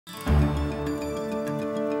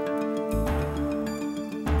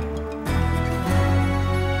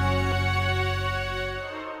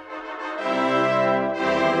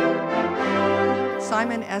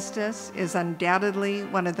Simon Estes is undoubtedly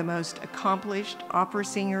one of the most accomplished opera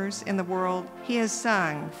singers in the world. He has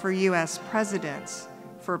sung for U.S. presidents,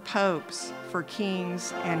 for popes, for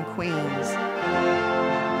kings and queens.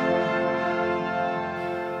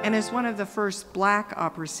 And as one of the first Black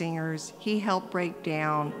opera singers, he helped break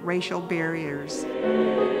down racial barriers.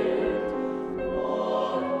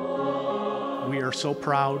 We are so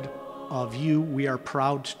proud of you. We are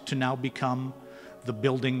proud to now become the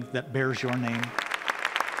building that bears your name.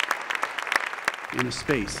 In a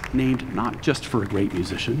space named not just for a great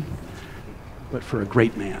musician, but for a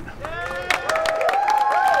great man.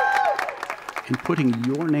 In putting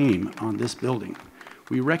your name on this building,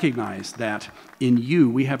 we recognize that in you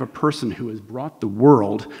we have a person who has brought the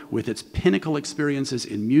world with its pinnacle experiences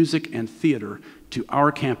in music and theater to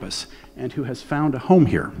our campus and who has found a home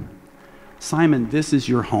here. Simon, this is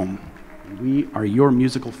your home. We are your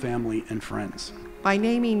musical family and friends. By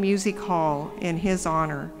naming Music Hall in his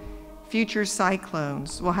honor, future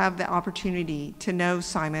Cyclones will have the opportunity to know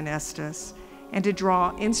Simon Estes and to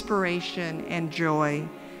draw inspiration and joy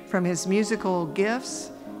from his musical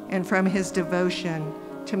gifts and from his devotion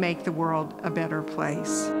to make the world a better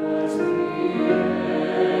place.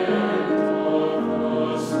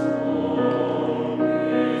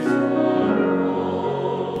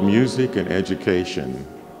 Music and education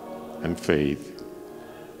and faith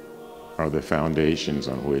are the foundations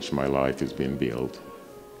on which my life has been built.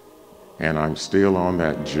 And I'm still on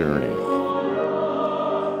that journey.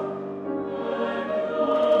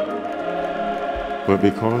 But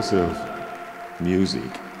because of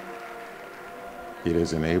music, it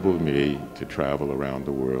has enabled me to travel around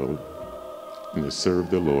the world and to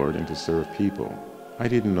serve the Lord and to serve people. I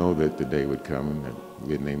didn't know that the day would come that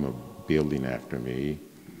we'd name a building after me.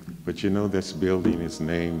 But you know, this building is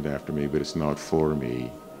named after me, but it's not for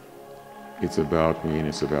me. It's about me and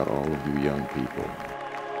it's about all of you young people.